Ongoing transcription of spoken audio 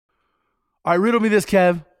All right, riddle me this,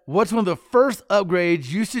 Kev. What's one of the first upgrades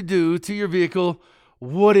you should do to your vehicle?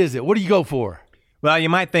 What is it? What do you go for? Well, you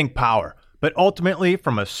might think power, but ultimately,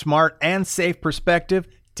 from a smart and safe perspective,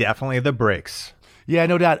 definitely the brakes. Yeah,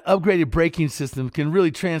 no doubt. Upgraded braking system can really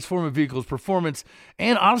transform a vehicle's performance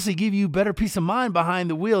and honestly give you better peace of mind behind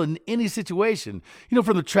the wheel in any situation. You know,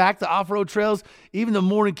 from the track to off-road trails, even the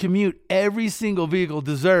morning commute, every single vehicle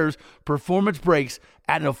deserves performance brakes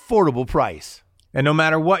at an affordable price. And no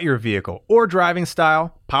matter what your vehicle or driving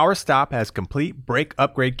style, PowerStop has complete brake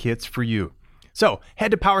upgrade kits for you. So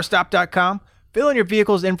head to PowerStop.com, fill in your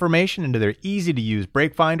vehicle's information into their easy-to-use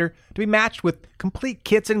brake finder to be matched with complete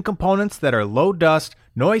kits and components that are low dust,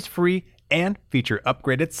 noise-free, and feature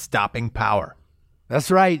upgraded stopping power.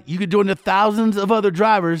 That's right. You could join the thousands of other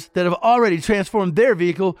drivers that have already transformed their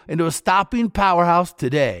vehicle into a stopping powerhouse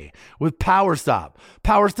today with PowerStop.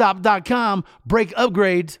 PowerStop.com, brake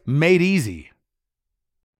upgrades made easy.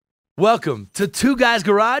 Welcome to Two Guys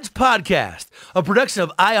Garage Podcast, a production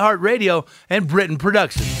of iHeartRadio and Britain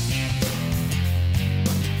Productions.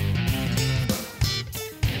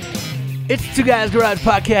 It's Two Guys Garage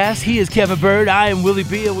Podcast. He is Kevin Bird. I am Willie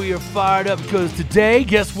B, and we are fired up because today,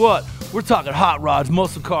 guess what? We're talking hot rods,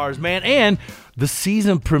 muscle cars, man, and the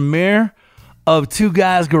season premiere of Two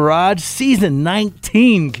Guys Garage, season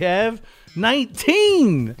 19, Kev.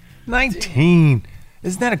 19!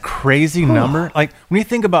 Isn't that a crazy number? Like, when you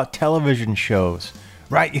think about television shows,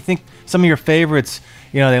 right? You think some of your favorites,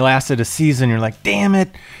 they lasted a season. You're like, damn it.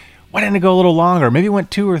 Why didn't it go a little longer? Maybe it went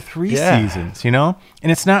 2 or 3 seasons, And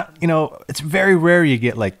it's not, it's very rare you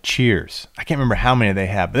get like Cheers. I can't remember how many they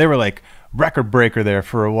have, but they were like record breaker there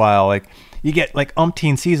for a while. Like, you get like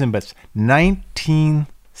umpteen season, but it's 19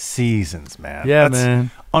 seasons, man. Yeah, That's man.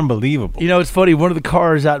 Unbelievable. It's funny. One of the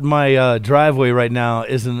cars out in my driveway right now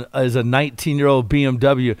is a 19-year-old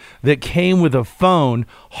BMW that came with a phone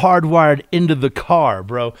hardwired into the car,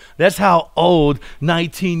 bro. That's how old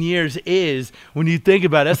 19 years is when you think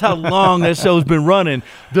about it. That's how long that show's been running.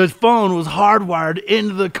 The phone was hardwired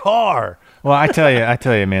into the car. Well, I tell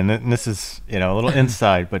you, man, this is, a little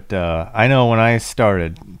inside, but I know when I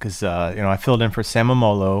started, because, I filled in for Sam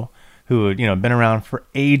Amolo, who had, been around for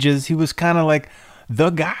ages. He was kind of like the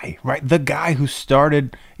guy, right? The guy who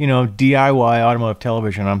started, DIY automotive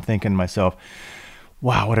television. I'm thinking to myself,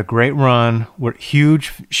 wow, what a great run. What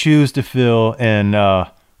huge shoes to fill. And,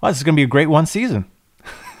 this is going to be a great one season.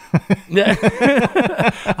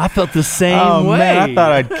 I felt the same way. Man, I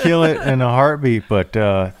thought I'd kill it in a heartbeat, but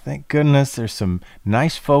thank goodness there's some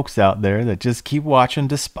nice folks out there that just keep watching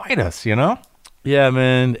despite us, Yeah,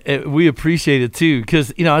 man, we appreciate it too,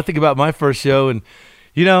 because I think about my first show and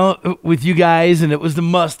with you guys, and it was the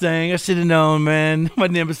Mustang. I should have known, man. My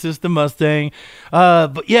nemesis, the Mustang.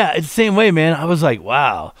 But yeah, it's the same way, man. I was like,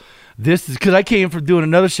 wow, this is because I came from doing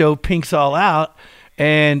another show, Pink's All Out.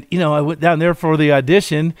 And, I went down there for the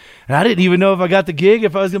audition, and I didn't even know if I got the gig,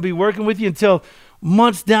 if I was going to be working with you until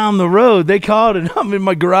months down the road. They called, and I'm in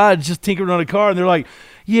my garage just tinkering on a car, and they're like,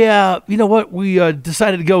 yeah, you know what? We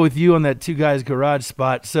decided to go with you on that Two Guys Garage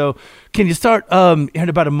spot. So can you start in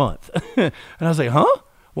about a month? And I was like, huh?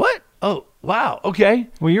 What? Oh, wow. Okay.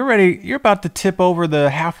 Well, you're ready. You're about to tip over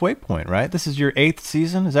the halfway point, right? This is your 8th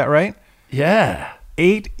season. Is that right? Yeah.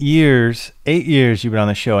 8 years you've been on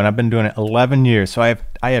the show, and I've been doing it 11 years. So I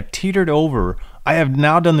have teetered over. I have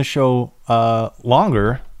now done the show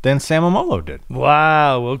longer than Sam Amolo did.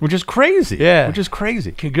 Wow. Well, which is crazy. Yeah. Which is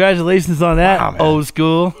crazy. Congratulations on that, wow, old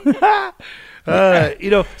school.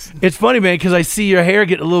 It's funny, man, because I see your hair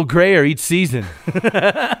getting a little grayer each season.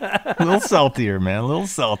 A little saltier, man. A little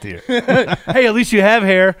saltier. Hey, at least you have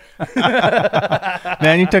hair.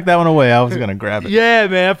 Man, you took that one away. I was going to grab it. Yeah,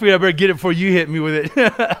 man. I figured I better get it before you hit me with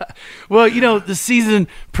it. Well, the season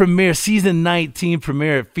 19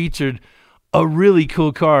 premiere, it featured a really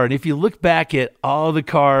cool car. And if you look back at all the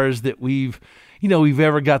cars that we've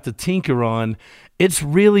ever got to tinker on, it's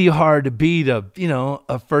really hard to beat a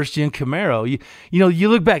first-gen Camaro. You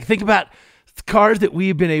look back, think about cars that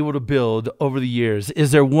we've been able to build over the years.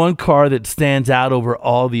 Is there one car that stands out over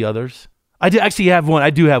all the others? I do actually have one. I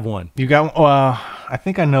do have one. You got? I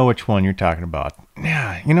think I know which one you're talking about.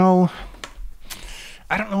 Yeah,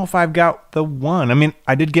 I don't know if I've got the one. I mean,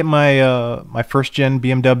 I did get my my first-gen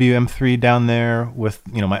BMW M3 down there with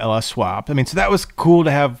my LS swap. I mean, so that was cool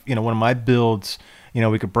to have one of my builds.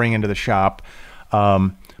 We could bring into the shop.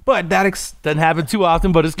 But that doesn't happen too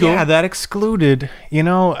often, but it's cool. Yeah, that excluded,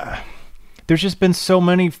 there's just been so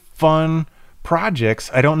many fun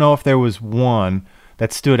projects. I don't know if there was one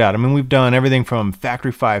that stood out. I mean, we've done everything from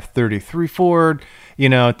Factory 533 Ford,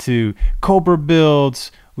 to Cobra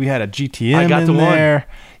builds. We had a GTM I got in the one. there.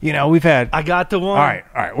 You know, we've had. I got the one. All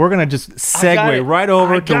right. We're gonna just it. segue right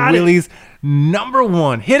over I to got it. Willie's number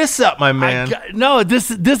one. Hit us up, my man. No, this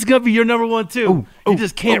is gonna be your number one too. You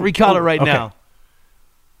just can't recall it right now.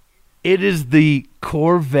 It is the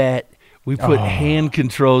Corvette. We put hand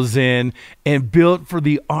controls in and built for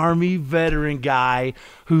the Army veteran guy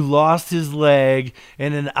who lost his leg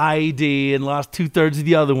in an IED and lost 2/3 of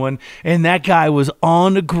the other one. And that guy was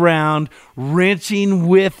on the ground wrenching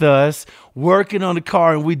with us, working on the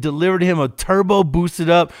car, and we delivered him a turbo boosted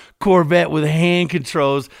up Corvette with hand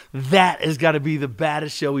controls. That has got to be the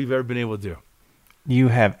baddest show we've ever been able to do. You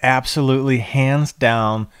have absolutely, hands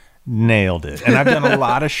down, nailed it. And I've done a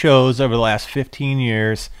lot of shows over the last 15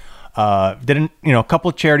 years. Didn't a couple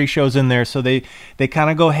of charity shows in there, so they kind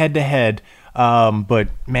of go head to head. But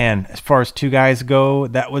man, as far as two guys go,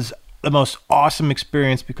 that was the most awesome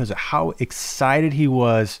experience because of how excited he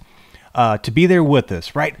was to be there with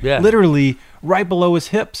us. Right, literally right below his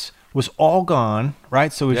hips was all gone.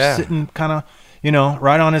 Right, so he was sitting kind of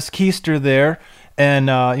right on his keister there. And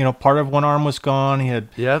part of one arm was gone. He had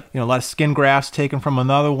a lot of skin grafts taken from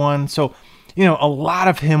another one. So a lot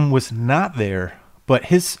of him was not there. But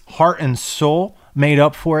his heart and soul made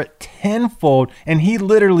up for it tenfold. And he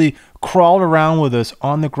literally crawled around with us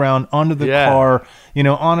on the ground, under the car,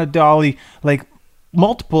 on a dolly, like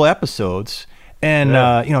multiple episodes. And,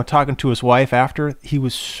 talking to his wife after, he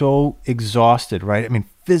was so exhausted, right? I mean,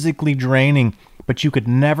 physically draining, but you could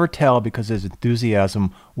never tell because his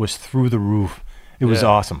enthusiasm was through the roof. It was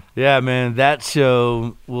awesome. Yeah, man, that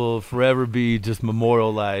show will forever be just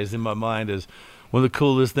memorialized in my mind as one of the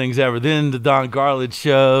coolest things ever. Then the Don Garland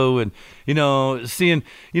show and, seeing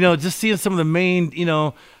some of the main,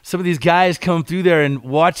 some of these guys come through there and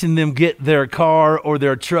watching them get their car or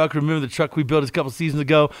their truck. Remember the truck we built a couple seasons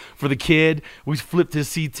ago for the kid? We flipped his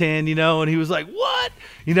C10, and he was like, what?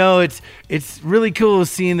 It's really cool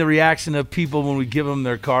seeing the reaction of people when we give them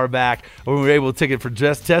their car back or when we're able to take it for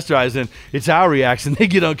test drives. And it's our reaction. They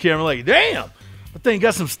get on camera like, damn. That thing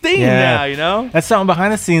got some steam now, That's something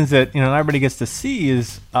behind the scenes that, everybody gets to see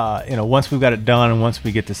is, once we've got it done and once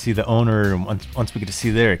we get to see the owner and once we get to see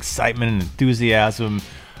their excitement and enthusiasm,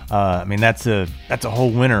 that's a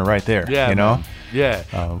whole winner right there, Man. Yeah.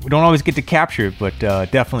 We don't always get to capture it, but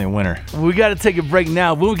definitely a winner. We got to take a break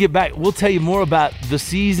now. When we get back, we'll tell you more about the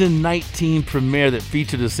season 19 premiere that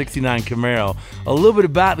featured the 69 Camaro, a little bit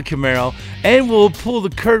about the Camaro, and we'll pull the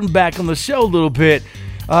curtain back on the show a little bit.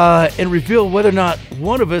 And reveal whether or not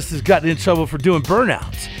one of us has gotten in trouble for doing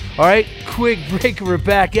burnouts. All right, quick break. We're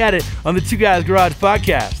back at it on the Two Guys Garage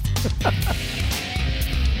podcast.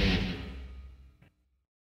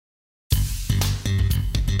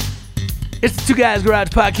 It's the Two Guys Garage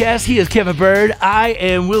podcast. He is Kevin Bird. I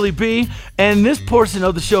am Willie B. And this portion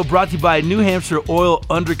of the show brought to you by New Hampshire Oil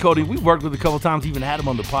Undercoating. We've worked with a couple times, even had them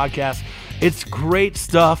on the podcast. It's great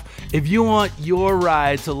stuff. If you want your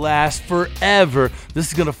ride to last forever, this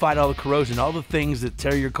is going to fight all the corrosion, all the things that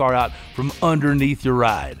tear your car out from underneath your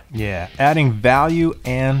ride. Yeah, adding value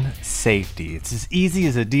and safety. It's as easy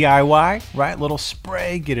as a DIY, right? Little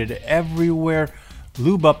spray, get it everywhere.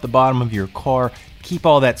 Lube up the bottom of your car. Keep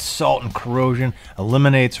all that salt and corrosion.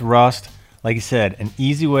 Eliminates rust. Like you said, an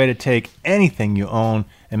easy way to take anything you own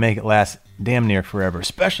and make it last damn near forever,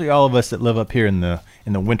 especially all of us that live up here in the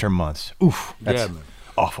winter months. Oof, that's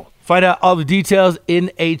awful. Find out all the details,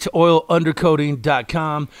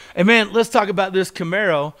 NHOilundercoating.com. And man, let's talk about this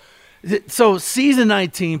Camaro. So season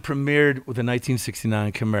 19 premiered with a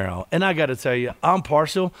 1969 Camaro, and I got to tell you, I'm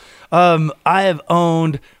partial. I have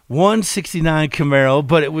owned one 69 Camaro,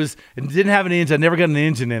 but it didn't have an engine. I never got an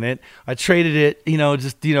engine in it. I traded it,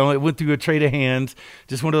 it went through a trade of hands.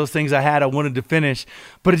 Just one of those things I wanted to finish.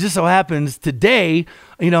 But it just so happens today,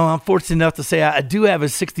 I'm fortunate enough to say I do have a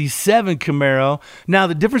 67 Camaro. Now,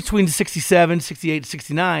 the difference between 67, 68,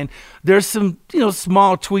 69, there's some,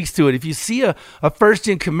 small tweaks to it. If you see a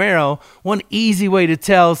first-gen Camaro, one easy way to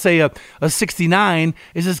tell, say, a 69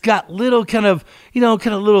 is it's got little kind of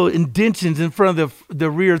little indentions in front of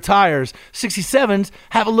the rear tires. 67s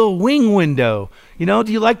have a little wing window. Do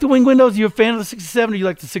you like the wing windows? Are you a fan of the 67 or do you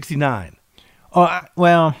like the 69?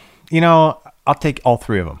 Well, I'll take all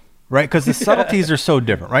three of them, right? Because the subtleties are so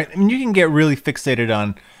different, right? I mean, you can get really fixated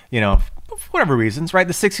on, for whatever reasons, right?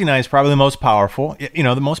 The 69 is probably the most powerful,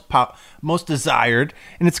 the most desired.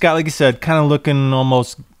 And it's got, like you said, kind of looking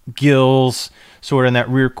almost gills sort of in that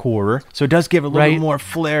rear quarter. So it does give a little bit more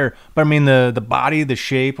flair. But I mean, the body, the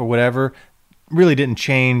shape or whatever really didn't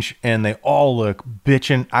change. And they all look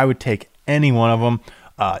bitchin'. I would take any one of them.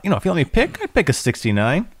 If you let me pick, I'd pick a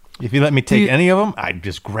 69. If you let me take any of them, I'd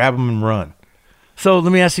just grab them and run. So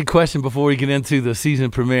let me ask you a question before we get into the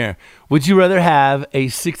season premiere. Would you rather have a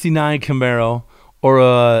 69 Camaro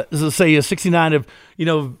or let's say a 69 of,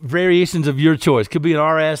 variations of your choice? Could be an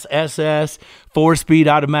RS, SS, 4-speed,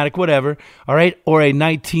 automatic, whatever, all right? Or a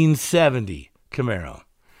 1970 Camaro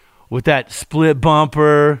with that split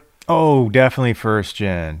bumper. Oh, definitely first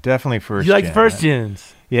gen. Definitely first You gen. like the first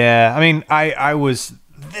gens? Yeah, I mean, I was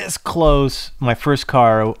this close. My first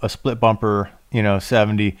car, a split bumper,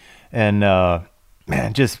 70, and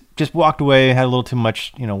man, just walked away. Had a little too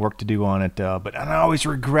much, work to do on it, but I always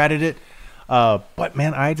regretted it. But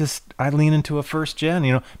man, I lean into a first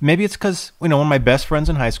gen. Maybe it's because one of my best friends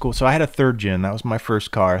in high school. So I had a third gen. That was my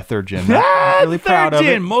first car, third gen. Not really proud of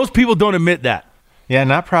it. Most people don't admit that. Yeah,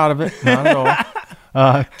 not proud of it. Not at all.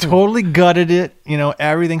 Totally gutted it,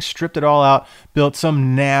 everything, stripped it all out, built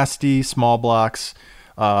some nasty small blocks,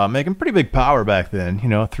 making pretty big power back then,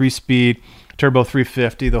 3-speed, turbo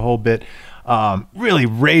 350, the whole bit, really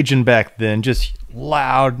raging back then, just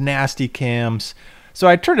loud, nasty cams. So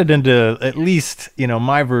I turned it into at least,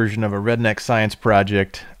 my version of a redneck science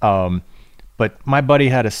project. But my buddy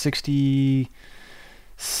had a 68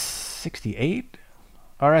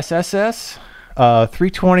 RSSS,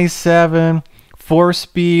 327,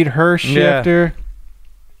 4-speed Hurst shifter.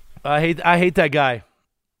 I hate that guy.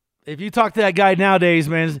 If you talk to that guy nowadays,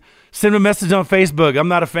 man, send him a message on Facebook. I'm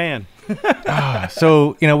not a fan.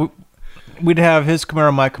 So, we'd have his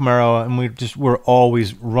Camaro, my Camaro, and we're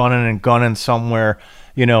always running and gunning somewhere,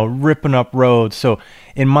 ripping up roads. So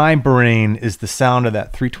in my brain is the sound of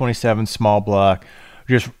that 327 small block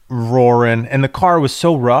just roaring. And the car was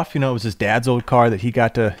so rough, it was his dad's old car that he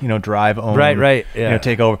got to, drive, own. Right. Yeah.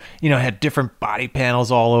 Take over. It had different body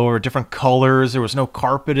panels all over, different colors. There was no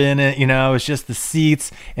carpet in it. It was just the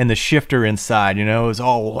seats and the shifter inside. It was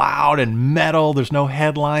all loud and metal. There's no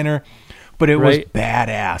headliner. But it was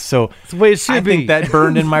badass. So it's the way it should I think that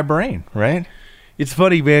burned in my brain, right? It's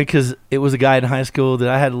funny, man, because it was a guy in high school that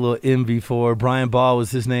I had a little envy for. Brian Ball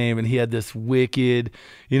was his name, and he had this wicked,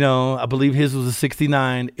 I believe his was a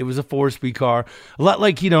 69. It was a 4-speed car. A lot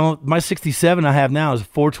like, my 67 I have now is a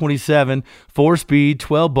 427, 4-speed,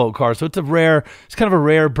 12-bolt car. So it's kind of a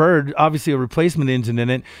rare bird, obviously a replacement engine in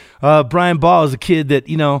it. Brian Ball is a kid that,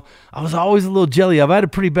 I was always a little jelly of. I had a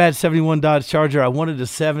pretty bad 71 Dodge Charger. I wanted a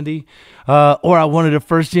 70. Or I wanted a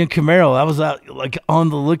first-gen Camaro. I was on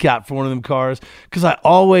the lookout for one of them cars because I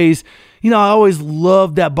always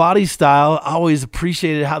loved that body style. I always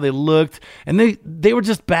appreciated how they looked, and they were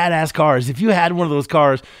just badass cars. If you had one of those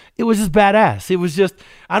cars, it was just badass. It was just,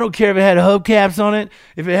 I don't care if it had hubcaps on it,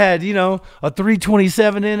 if it had, a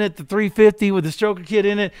 327 in it, the 350 with the stroker kit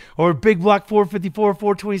in it, or a big block 454,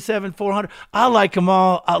 427, 400. I like them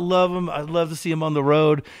all. I love them. I love to see them on the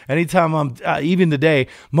road. Anytime I'm, even today,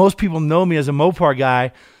 most people know me as a Mopar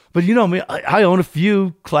guy, but you know me, I own a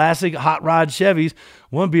few classic hot rod Chevys,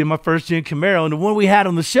 one being my first gen Camaro, and the one we had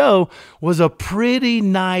on the show was a pretty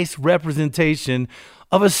nice representation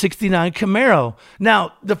of a 69 Camaro.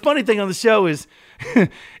 Now, the funny thing on the show is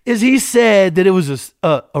he said that it was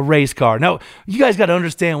a race car. Now, you guys got to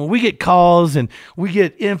understand, when we get calls and we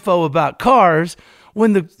get info about cars,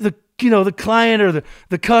 when the client or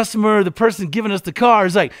the customer or the person giving us the car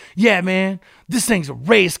is like, yeah, man, this thing's a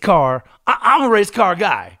race car. I'm a race car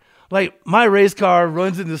guy. Like, my race car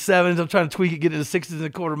runs into 7s. I'm trying to tweak it, get it to 6s and a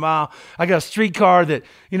quarter mile. I got a street car that,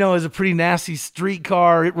 is a pretty nasty street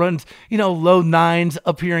car. It runs, low 9s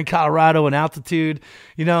up here in Colorado in altitude,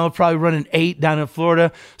 probably running 8 down in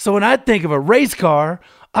Florida. So when I think of a race car,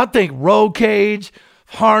 I think roll cage,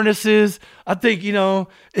 harnesses. I think,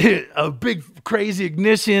 a big crazy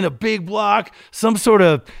ignition, a big block, some sort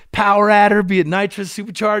of power adder, be it nitrous,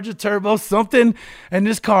 supercharger, turbo, something. And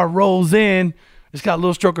this car rolls in. It's got a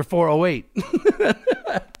little stroker 408.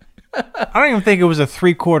 I don't even think it was a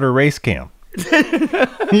 3/4 race cam.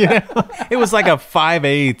 It was like a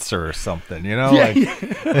 5/8 or something,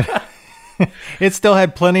 It still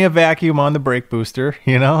had plenty of vacuum on the brake booster,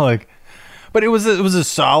 but it was a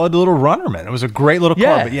solid little runner, man. It was a great little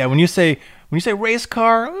car. But yeah, when you say race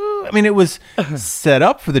car, it was set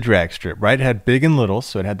up for the drag strip, right? It had big and little,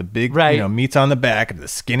 so it had the big, meats on the back, the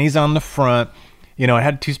skinnies on the front. It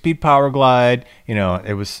had a 2-speed power glide.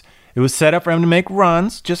 It was set up for him to make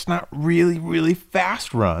runs, just not really, really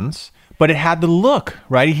fast runs. But it had the look,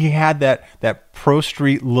 right? He had that pro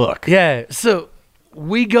street look. Yeah. So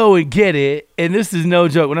we go and get it, and this is no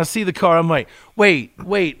joke. When I see the car, I'm like, wait.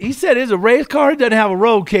 He said it's a race car. It doesn't have a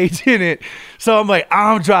roll cage in it. So I'm like,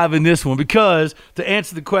 I'm driving this one because, to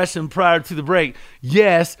answer the question prior to the break,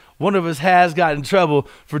 yes, one of us has gotten in trouble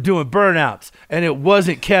for doing burnouts, and it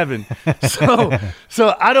wasn't Kevin.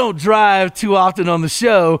 So I don't drive too often on the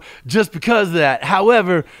show just because of that.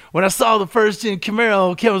 However, when I saw the first-gen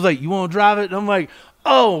Camaro, Kevin was like, you want to drive it? And I'm like,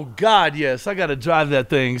 oh, God, yes, I got to drive that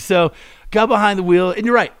thing. So got behind the wheel, and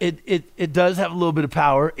you're right. It does have a little bit of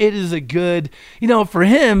power. It is a good, for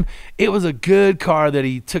him, it was a good car that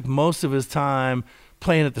he took most of his time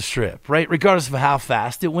playing at the strip, right? Regardless of how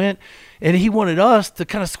fast it went. And he wanted us to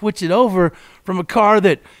kind of switch it over from a car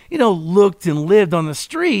that, looked and lived on the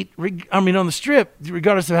street, on the strip,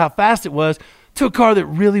 regardless of how fast it was, to a car that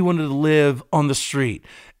really wanted to live on the street.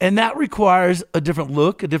 And that requires a different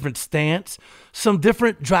look, a different stance, some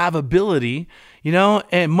different drivability,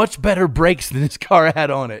 and much better brakes than this car had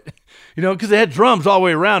on it, because it had drums all the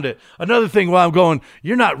way around it. Another thing while I'm going,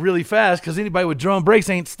 you're not really fast because anybody with drum brakes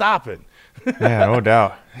ain't stopping. Yeah, no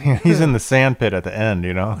doubt. He's in the sand pit at the end,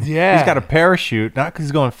 Yeah. He's got a parachute, not because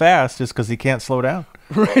he's going fast, just because he can't slow down.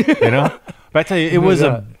 Right. But I tell you, it was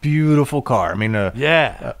a beautiful car. I mean,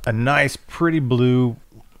 a nice, pretty blue,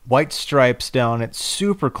 white stripes down it,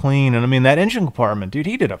 super clean. And I mean, that engine compartment, dude,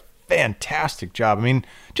 he did a fantastic job. I mean,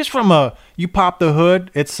 just from you pop the hood,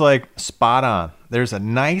 it's like spot on. There's a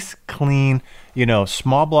nice, clean,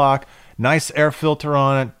 small block, nice air filter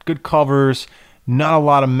on it, good covers, not a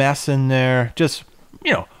lot of mess in there. Just,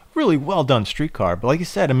 really well done street car. But like you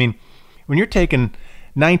said, I mean, when you're taking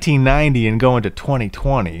 1990 and going to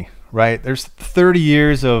 2020, right? There's 30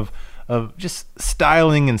 years of just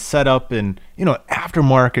styling and setup and,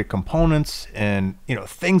 aftermarket components and,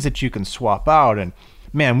 things that you can swap out. And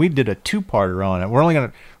man, we did a two-parter on it. We're only going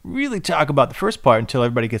to really talk about the first part until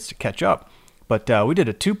everybody gets to catch up. But we did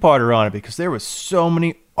a two-parter on it because there was so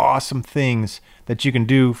many awesome things that you can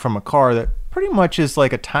do from a car that pretty much is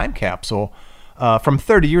like a time capsule from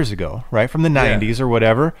 30 years ago, right? From the 90s or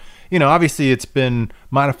whatever. Obviously it's been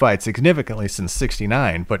modified significantly since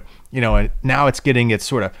 69, but, now it's getting its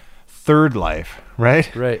sort of third life,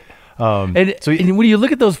 right? Right. And when you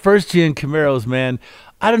look at those first-gen Camaros, man,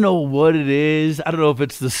 I don't know what it is. I don't know if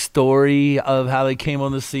it's the story of how they came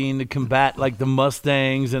on the scene to combat like the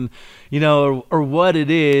Mustangs and, or what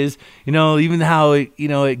it is, even how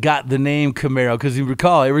it got the name Camaro. Because you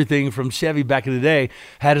recall everything from Chevy back in the day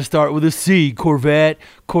had to start with a C, Corvette,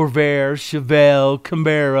 Corvair, Chevelle,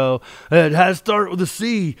 Camaro. It had to start with a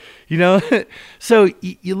C, So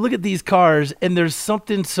you look at these cars and there's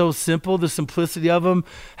something so simple, the simplicity of them,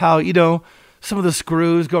 how, some of the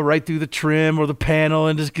screws go right through the trim or the panel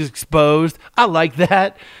and just get exposed. I like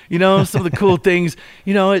that. Some of the cool things,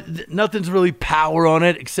 nothing's really power on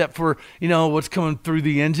it except for, what's coming through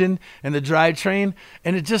the engine and the drivetrain.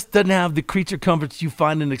 And it just doesn't have the creature comforts you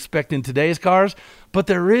find and expect in today's cars. But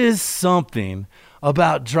there is something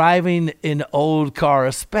about driving an old car,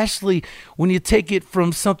 especially when you take it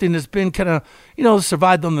from something that's been kind of,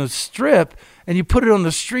 survived on the strip, and you put it on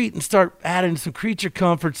the street and start adding some creature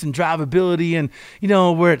comforts and drivability and,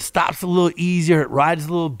 where it stops a little easier, it rides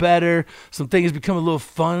a little better. Some things become a little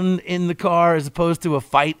fun in the car as opposed to a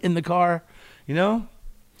fight in the car,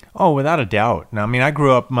 Oh, without a doubt. Now, I mean, I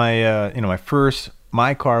grew up,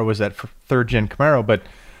 my car was that third gen Camaro, but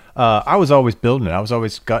I was always building it. I was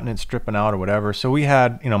always gutting it, stripping out or whatever. So we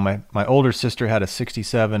had, my older sister had a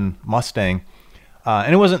 67 Mustang.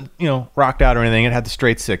 And it wasn't, rocked out or anything. It had the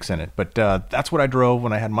straight six in it. But that's what I drove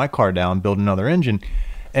when I had my car down, building another engine.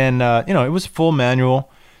 And, it was full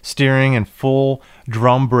manual steering and full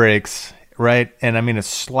drum brakes, right? And, I mean, as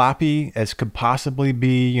sloppy as could possibly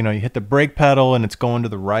be. You hit the brake pedal and it's going to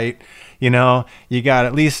the right. You got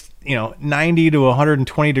at least, 90 to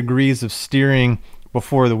 120 degrees of steering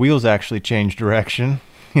before the wheels actually change direction.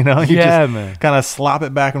 You just kind of slop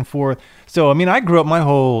it back and forth. So, I mean, I grew up my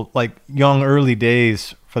whole young early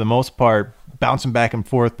days for the most part, bouncing back and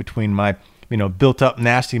forth between my, built up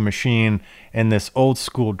nasty machine and this old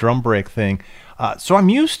school drum brake thing. So I'm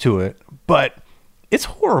used to it, but it's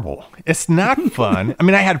horrible. It's not fun. I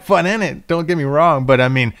mean, I had fun in it. Don't get me wrong. But I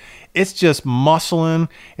mean, it's just muscling.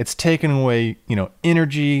 It's taking away,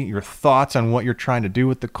 energy, your thoughts on what you're trying to do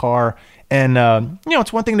with the car. And,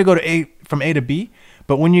 it's one thing to go from A to B.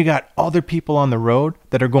 But when you got other people on the road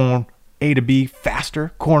that are going A to B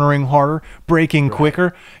faster, cornering harder, braking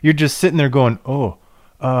quicker, you're just sitting there going,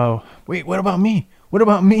 wait, what about me? What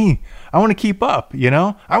about me? I want to keep up,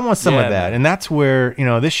 I want some of that. Man. And that's where,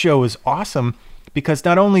 this show is awesome because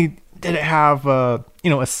not only did it have, a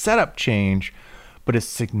setup change, but a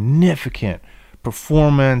significant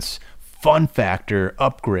performance, fun factor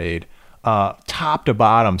upgrade, top to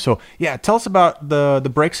bottom. So yeah, tell us about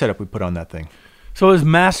the brake setup we put on that thing. So it was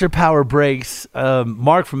Master Power Brakes.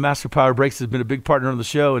 Mark from Master Power Brakes has been a big partner on the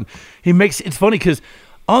show, and it's funny because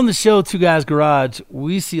on the show, Two Guys Garage,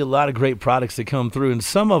 we see a lot of great products that come through, and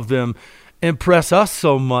some of them impress us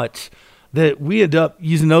so much that we end up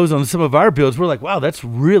using those on some of our builds. We're like, wow, that's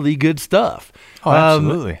really good stuff. Oh,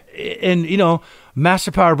 absolutely. And,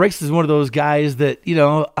 Master Power Brakes is one of those guys that,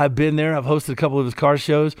 I've been there. I've hosted a couple of his car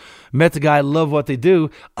shows, met the guy, love what they do.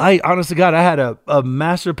 I honestly, God, I had a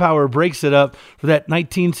Master Power Brake set up for that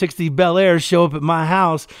 1960 Bel Air show up at my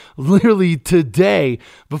house literally today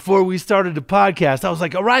before we started the podcast. I was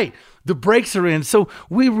like, all right, the brakes are in. So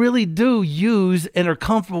we really do use and are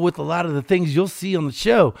comfortable with a lot of the things you'll see on the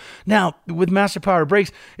show. Now, with Master Power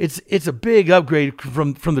Brakes, it's a big upgrade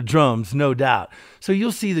from the drums, no doubt. So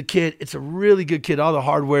you'll see the kit. It's a really good kit. All the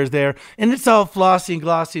hardware's there. And it's all flossy and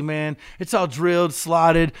glossy, man. It's all drilled,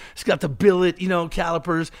 slotted. It's got the billet,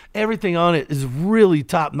 calipers. Everything on it is really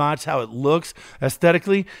top-notch how it looks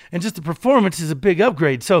aesthetically. And just the performance is a big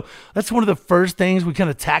upgrade. So that's one of the first things we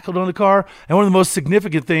kind of tackled on the car and one of the most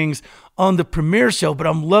significant things on the premiere show, but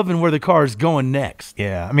I'm loving where the car is going next.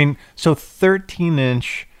 Yeah, I mean, so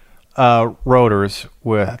 13-inch rotors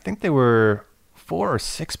with, I think they were 4 or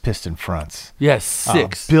 6 piston fronts. Yes,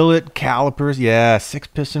 6. Billet calipers, 6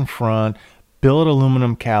 piston front, billet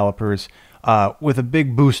aluminum calipers with a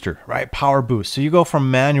big booster, right? Power boost. So you go from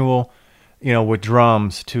manual, with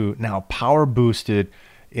drums to now power boosted,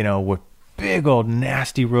 with big old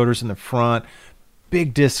nasty rotors in the front,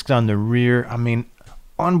 big discs on the rear. I mean,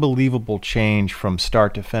 unbelievable change from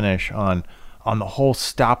start to finish on the whole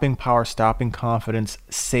stopping power, stopping confidence,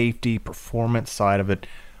 safety, performance side of it.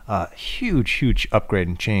 Huge upgrade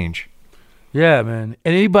and change. Yeah, man.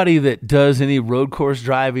 And anybody that does any road course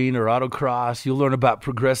driving or autocross, you'll learn about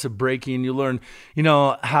progressive braking. You'll learn,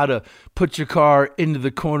 how to put your car into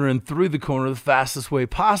the corner and through the corner the fastest way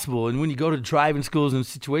possible. And when you go to driving schools and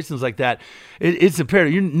situations like that, it's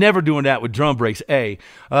imperative. You're never doing that with drum brakes, and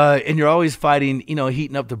you're always fighting,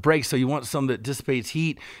 heating up the brakes. So you want something that dissipates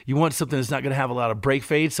heat. You want something that's not going to have a lot of brake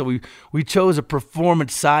fade. So we chose a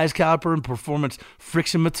performance size caliper and performance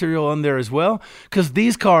friction material on there as well, because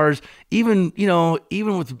these cars, even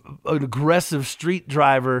with an aggressive street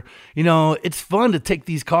driver, it's fun to take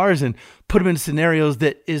these cars and put them in scenarios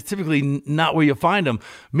that is typically not where you find them.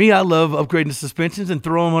 Me, I love upgrading suspensions and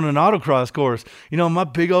throw them on an autocross course. My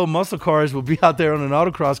big old muscle cars will be out there on an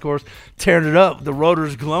autocross course tearing it up. The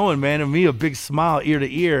rotor's glowing, man, and me a big smile ear to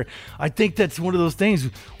ear. I think that's one of those things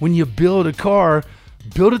when you build a car,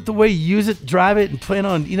 build it the way you use it, drive it, and plan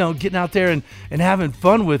on, getting out there and having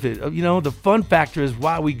fun with it. The fun factor is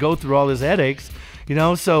why we go through all these headaches,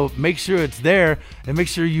 so make sure it's there and make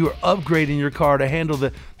sure you are upgrading your car to handle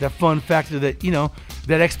that fun factor that,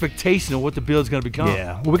 that expectation of what the build's going to become.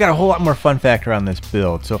 Yeah, well, we got a whole lot more fun factor on this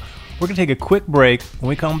build. So we're going to take a quick break. When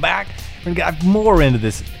we come back, we're going to get more into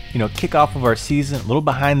this, kickoff of our season, a little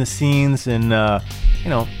behind the scenes, and,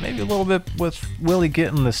 maybe a little bit with Willie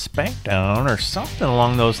getting the spank down or something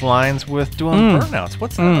along those lines with doing burnouts.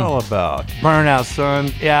 What's that all about? Burnout,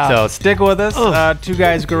 son. Yeah. So stick with us. Two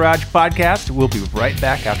Guys Garage Podcast. We'll be right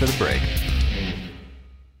back after the break.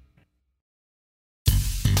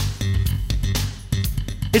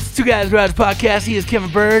 It's Two Guys Garage Podcast. He is Kevin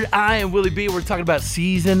Bird. I am Willie B. We're talking about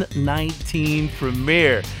Season 19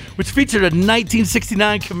 premiere, which featured a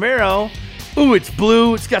 1969 Camaro. Ooh, it's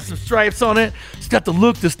blue. It's got some stripes on it. It's got the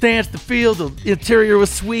look, the stance, the feel. The interior was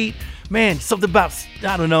sweet. Man, something about,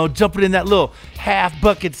 jumping in that little half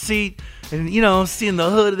bucket seat and, seeing the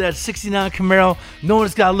hood of that 69 Camaro, knowing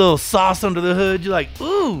it's got a little sauce under the hood. You're like,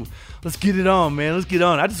 ooh, let's get it on, man. Let's get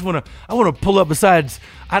on. I want to pull up besides,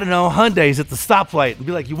 Hyundais at the stoplight and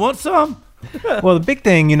be like, you want some? Well, the big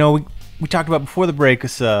thing, we talked about before the break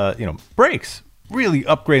is, brakes, really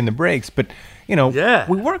upgrading the brakes, but we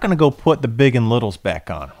weren't going to go put the big and littles back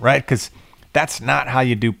on, right? Because that's not how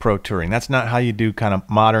you do pro touring. That's not how you do kind of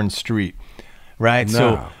modern street, right? No.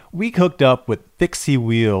 So we hooked up with Fixie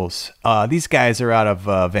Wheels. These guys are out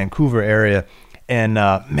of Vancouver area, and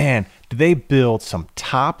man, do they build some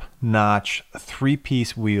top-notch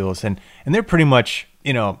 3-piece wheels, and they're pretty much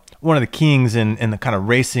one of the kings in the kind of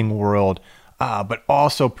racing world, but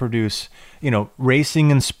also produce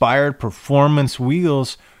racing-inspired performance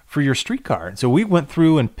wheels for your street car. And so we went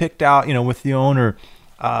through and picked out, with the owner,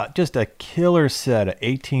 just a killer set of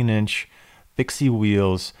 18-inch Fixie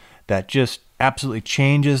wheels that just absolutely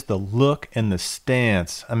changes the look and the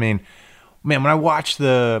stance. I mean, man, when I watch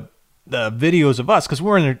the videos of us, because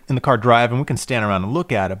we're in the car driving, we can stand around and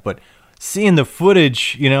look at it, but seeing the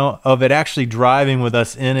footage, of it actually driving with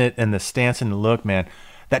us in it and the stance and the look, man,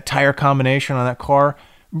 that tire combination on that car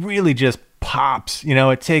really just pops.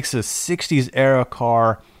 It takes a 60s era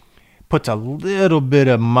car, puts a little bit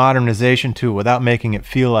of modernization to it without making it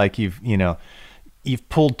feel like you've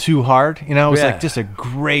pulled too hard. It was like just a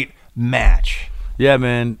great match. Yeah,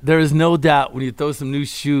 man. There is no doubt when you throw some new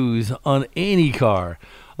shoes on any car.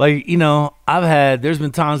 Like, there's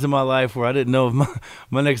been times in my life where I didn't know if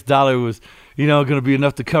my next dollar was, going to be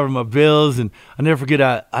enough to cover my bills. And I never forget,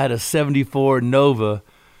 I had a 74 Nova.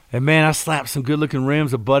 And, man, I slapped some good-looking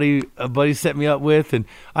rims a buddy set me up with, and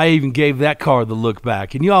I even gave that car the look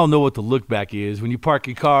back. And you all know what the look back is. When you park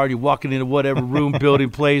your car and you're walking into whatever room, building,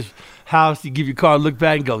 place, house, you give your car a look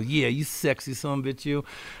back and go, yeah, you sexy son of a bitch, you.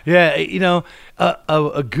 Yeah,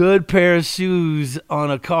 a good pair of shoes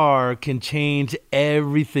on a car can change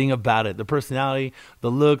everything about it. The personality,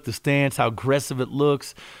 the look, the stance, how aggressive it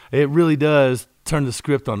looks. It really does turn the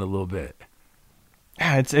script on a little bit.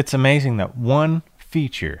 Yeah, it's amazing that one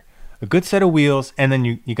feature, a good set of wheels, and then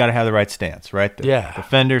you got to have the right stance, right? The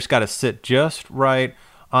fender's got to sit just right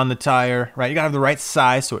on the tire, right? You got to have the right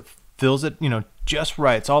size so it fills it, just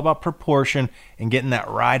right. It's all about proportion and getting that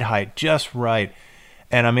ride height just right.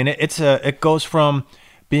 And I mean, it goes from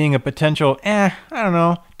being a potential, I don't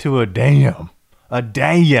know, to a damn.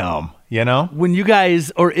 When you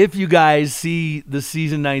guys, or if you guys see the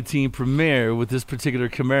season 19 premiere with this particular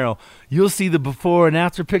Camaro, you'll see the before and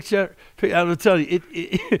after picture. I'm gonna tell you,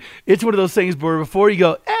 it's one of those things where before you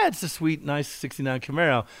go, it's a sweet, nice 69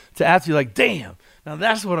 Camaro, to after you're like, damn, now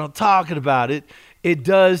that's what I'm talking about. It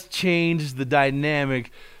does change the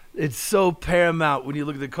dynamic. It's so paramount when you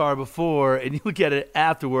look at the car before and you look at it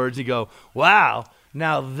afterwards, you go, wow.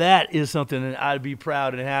 Now that is something that I'd be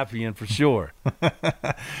proud and happy in for sure.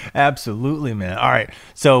 Absolutely, man. All right.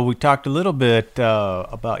 So we talked a little bit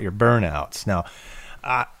about your burnouts. Now,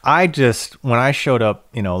 when I showed up,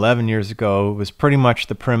 11 years ago, it was pretty much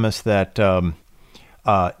the premise that, and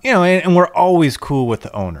we're always cool with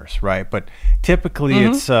the owners, right? But typically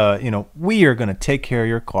it's, we are going to take care of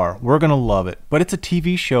your car. We're going to love it. But it's a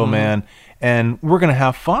TV show, man, and we're going to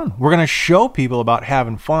have fun. We're going to show people about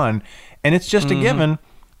having fun. And it's just a given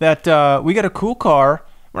that we got a cool car.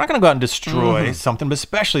 We're not going to go out and destroy something, but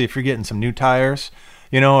especially if you're getting some new tires,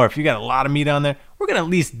 or if you got a lot of meat on there, we're going to at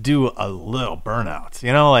least do a little burnouts,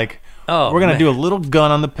 we're going to do a little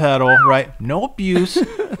gun on the pedal, right? No abuse,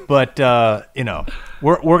 but,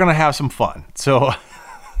 we're going to have some fun. So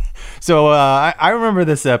I remember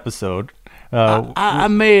this episode. I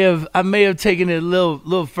may have taken it a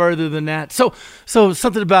little further than that. So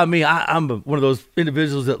something about me, I'm one of those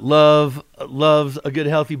individuals that loves a good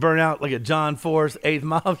healthy burnout, like a John Force 8th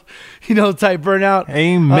Mile, type burnout.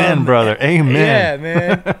 Amen, brother. Amen. Yeah,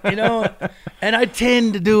 man. And I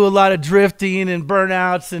tend to do a lot of drifting and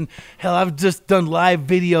burnouts, and hell, I've just done live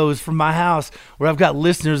videos from my house where I've got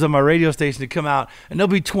listeners on my radio station to come out, and there'll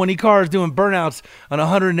be 20 cars doing burnouts on a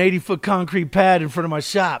 180-foot concrete pad in front of my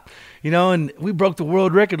shop. And we broke the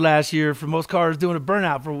world record last year for most cars doing a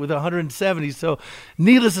burnout with 170. So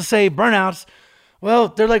needless to say, burnouts, well,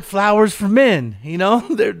 they're like flowers for men,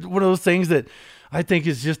 They're one of those things that I think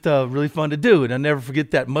is just really fun to do. And I'll never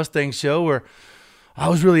forget that Mustang show where I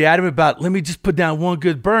was really adamant about, let me just put down one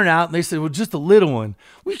good burnout. And they said, well, just a little one.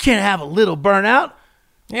 We can't have a little burnout.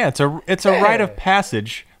 Yeah, it's a rite of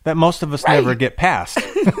passage that most of us never get past.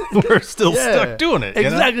 We're still stuck doing it.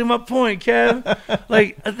 Exactly my point, Kev.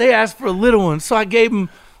 Like, they asked for a little one, so I gave them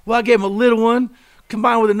a little one,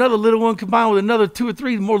 combined with another little one, combined with another 2 or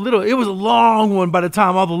 3 more little. It was a long one by the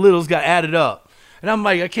time all the littles got added up. And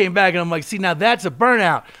I came back and I'm like, see, now that's a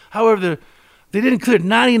burnout. However, they didn't clear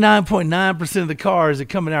 99.9% of the cars that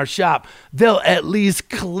come in our shop. They'll at least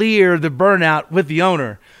clear the burnout with the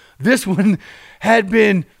owner. This one had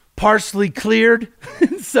been partially cleared.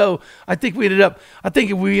 So I think we ended up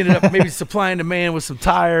maybe supplying the man with some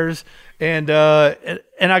tires, and I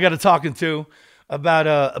got a talking to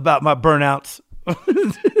about my burnouts.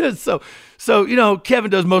 So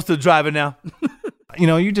Kevin does most of the driving now.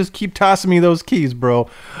 You just keep tossing me those keys, bro.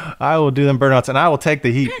 I will do them burnouts, and I will take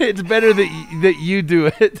the heat. It's better that you do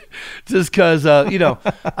it, just because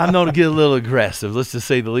I'm known to get a little aggressive. Let's just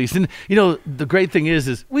say the least. And the great thing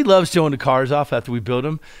is we love showing the cars off after we build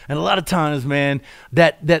them. And a lot of times, man,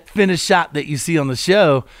 that finished shot that you see on the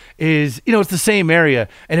show is it's the same area.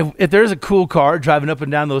 And if there's a cool car driving up and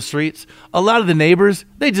down those streets, a lot of the neighbors,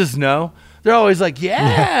 they just know. They're always like,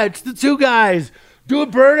 yeah. It's the two guys. Do a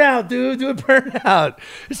burnout, dude. Do a burnout.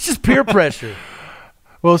 It's just peer pressure.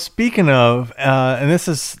 Well, speaking of, and this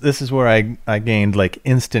is where I gained like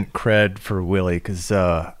instant cred for Willie because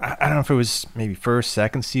I don't know if it was maybe first,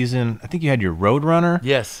 second season. I think you had your Roadrunner.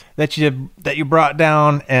 Yes. That you brought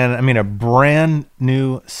down, and I mean a brand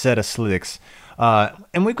new set of slicks.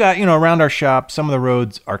 And we've got around our shop, some of the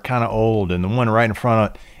roads are kind of old, and the one right in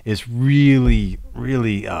front of it is really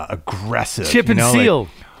aggressive. Chip and seal.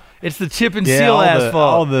 It's the chip and seal asphalt.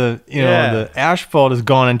 All the the asphalt is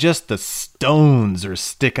gone, and just the stones are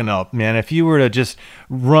sticking up, man. If you were to just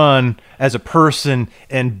run as a person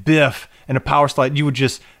and biff in a power slide, you would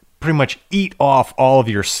just pretty much eat off all of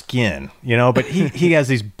your skin, But he has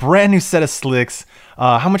these brand new set of slicks.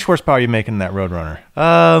 How much horsepower are you making in that Roadrunner?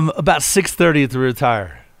 About 630 at the rear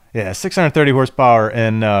tire. Yeah, 630 horsepower,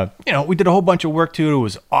 and we did a whole bunch of work to it. It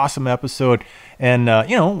was an awesome episode, and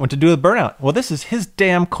went to do the burnout. Well, this is his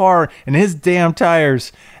damn car and his damn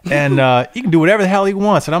tires, and he can do whatever the hell he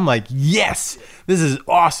wants. And I'm like, yes, this is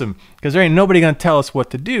awesome, because there ain't nobody gonna tell us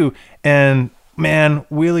what to do. And man,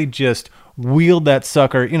 Willie just wheeled that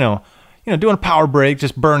sucker, doing a power brake,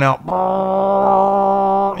 just burnout,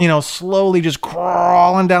 slowly just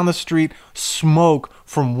crawling down the street, smoke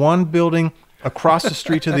from one building across the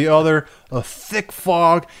street to the other, a thick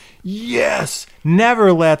fog. Yes,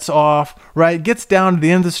 never lets off, right? Gets down to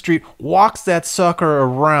the end of the street, walks that sucker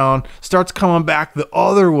around, starts coming back the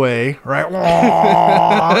other way, right?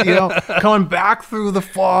 Coming back through the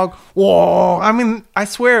fog. Whoa. I mean, I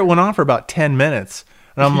swear it went on for about 10 minutes.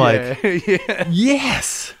 And I'm like,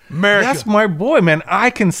 yes, America. That's my boy, man. I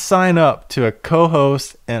can sign up to a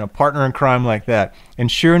co-host and a partner in crime like that.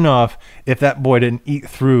 And sure enough, if that boy didn't eat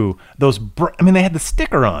through those, they had the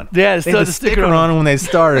sticker on. Yeah, they had the sticker on when they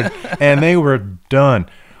started, and they were done.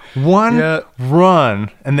 One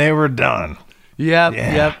run, and they were done.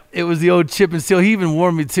 Yep. It was the old chip and seal. He even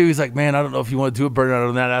warned me too. He's like, man, I don't know if you want to do a burnout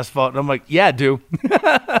on that asphalt. And I'm like, yeah, I do.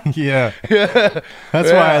 Yeah.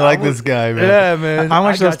 That's why I like this guy, man. Yeah, man. How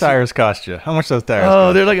much those tires cost you? How much those tires cost?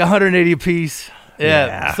 Oh, they're like 180 a piece.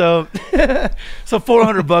 Yeah. So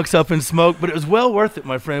 $400 up in smoke, but it was well worth it,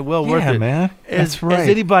 my friend. Well worth it. Yeah, man. That's right. As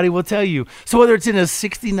anybody will tell you. So whether it's in a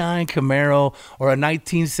 69 Camaro or a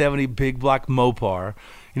 1970 big block Mopar,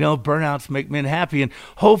 burnouts make men happy. And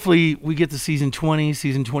hopefully we get to season 20,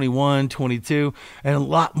 season 21, 22, and a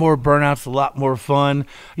lot more burnouts, a lot more fun.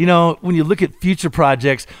 When you look at future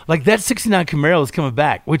projects, like that 69 Camaro is coming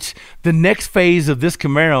back, which the next phase of this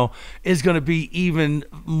Camaro is going to be even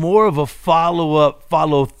more of a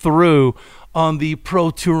follow through on the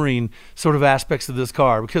pro touring sort of aspects of this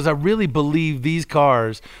car, because I really believe these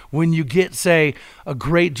cars, when you get, say, a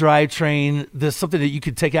great drivetrain, there's something that you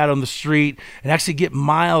could take out on the street and actually get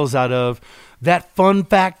miles out of, that fun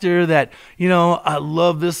factor, that, I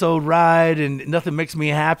love this old ride and nothing makes me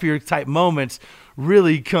happier type moments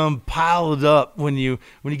really come piled up when you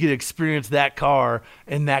get to experience that car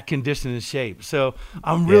in that condition and shape. So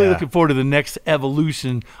I'm really looking forward to the next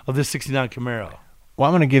evolution of this 69 Camaro. Well,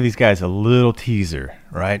 I'm going to give these guys a little teaser,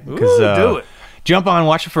 right? Because do it. Jump on,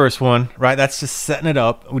 watch the first one, right? That's just setting it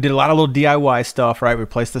up. We did a lot of little DIY stuff, right? We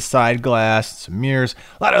replaced the side glass, some mirrors,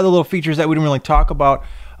 a lot of other little features that we didn't really talk about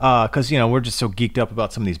because, we're just so geeked up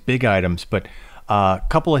about some of these big items. But a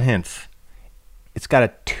couple of hints. It's got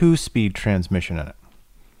a 2-speed transmission in it.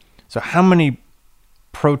 So how many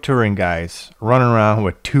pro touring guys running around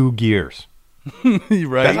with 2 gears?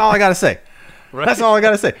 Right. That's all I got to say. Right. That's all I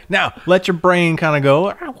got to say. Now, let your brain kind of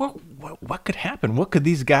go, what could happen? What could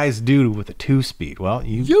these guys do with a 2-speed? Well,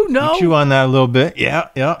 you chew on that a little bit. Yeah.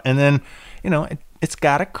 And then, it's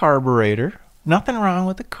got a carburetor. Nothing wrong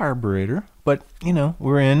with the carburetor. But,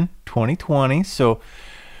 we're in 2020, so,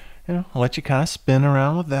 I'll let you kind of spin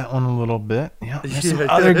around with that one a little bit. Yeah, there's some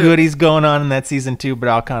other goodies going on in that season, too, but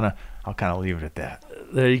I'll kind of leave it at that.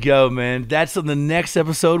 There you go, man. That's on the next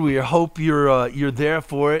episode. We hope you're there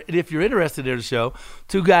for it. And if you're interested in the show,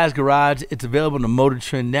 Two Guys Garage, it's available on the Motor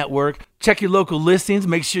Trend Network. Check your local listings.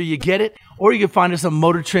 Make sure you get it. Or you can find us on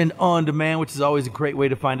Motor Trend On Demand, which is always a great way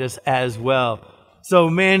to find us as well. So,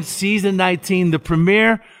 man, season 19, the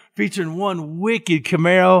premiere, featuring one wicked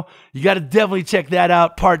Camaro. You got to definitely check that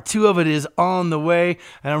out. Part 2 of it is on the way,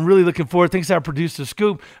 and I'm really looking forward. Thanks to our producer,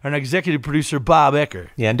 Scoop, and our executive producer, Bob Ecker.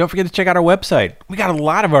 Yeah, and don't forget to check out our website. We got a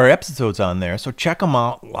lot of our episodes on there, so check them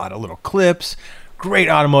out. A lot of little clips, great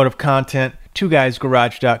automotive content,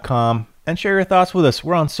 twoguysgarage.com, and share your thoughts with us.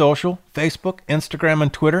 We're on social, Facebook, Instagram,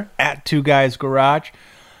 and Twitter, at Two Guys Garage.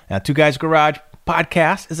 Now, Two Guys Garage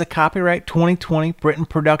podcast is a copyright 2020 Britain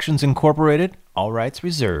Productions Incorporated. All rights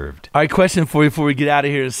reserved. All right, question for you before we get out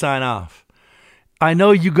of here and sign off. I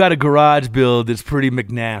know you got a garage build that's pretty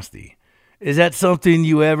McNasty. Is that something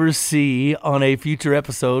you ever see on a future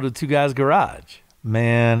episode of Two Guys Garage?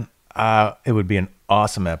 Man, it would be an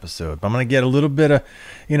awesome episode. But I'm going to get a little bit of,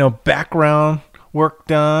 background work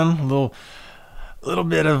done, a little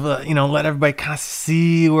bit of, let everybody kind of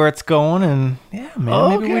see where it's going. And yeah,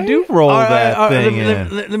 man, maybe we do roll that thing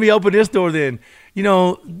in. Let me open this door then.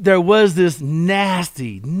 There was this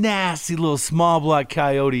nasty little small block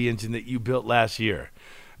Coyote engine that you built last year.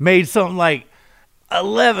 Made something like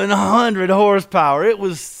 1,100 horsepower. It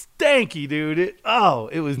was stanky, dude.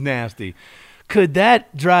 It was nasty. Could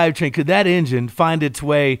that drivetrain, could that engine find its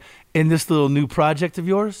way in this little new project of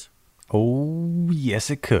yours? Oh, yes,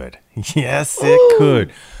 it could. Yes, it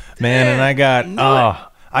could, man. And I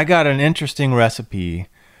got an interesting recipe.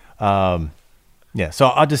 So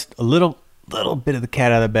I'll just a little bit of the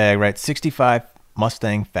cat out of the bag, right? 65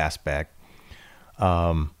 Mustang fastback,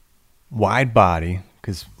 wide body,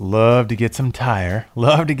 because love to get some tire,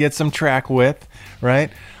 love to get some track width, right?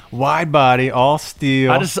 Wide body, all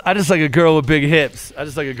steel. I just like a girl with big hips.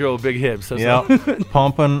 Yeah,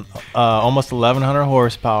 pumping almost 1,100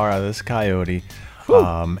 horsepower out of this Coyote.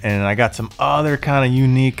 And I got some other kind of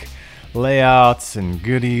unique layouts and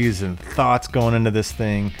goodies and thoughts going into this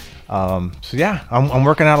thing. I'm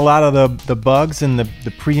working out a lot of the bugs and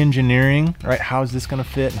the pre-engineering, right? How is this going to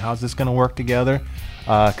fit and how's this going to work together?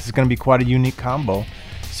 Because it's going to be quite a unique combo.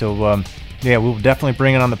 So, we'll definitely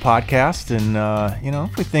bring it on the podcast. And,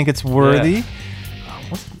 if we think it's worthy,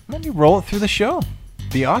 let's maybe roll it through the show.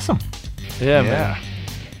 Be awesome. Yeah, man.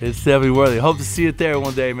 It's definitely worthy. Hope to see it there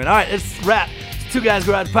one day, man. All right, let's wrap. It's Two Guys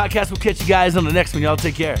Garage Podcast. We'll catch you guys on the next one. Y'all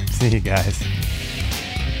take care. See you guys.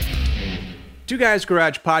 Two Guys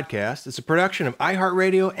Garage Podcast is a production of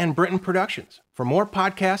iHeartRadio and Britton Productions. For more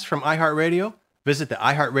podcasts from iHeartRadio, visit the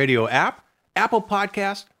iHeartRadio app, Apple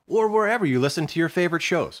Podcast, or wherever you listen to your favorite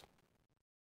shows.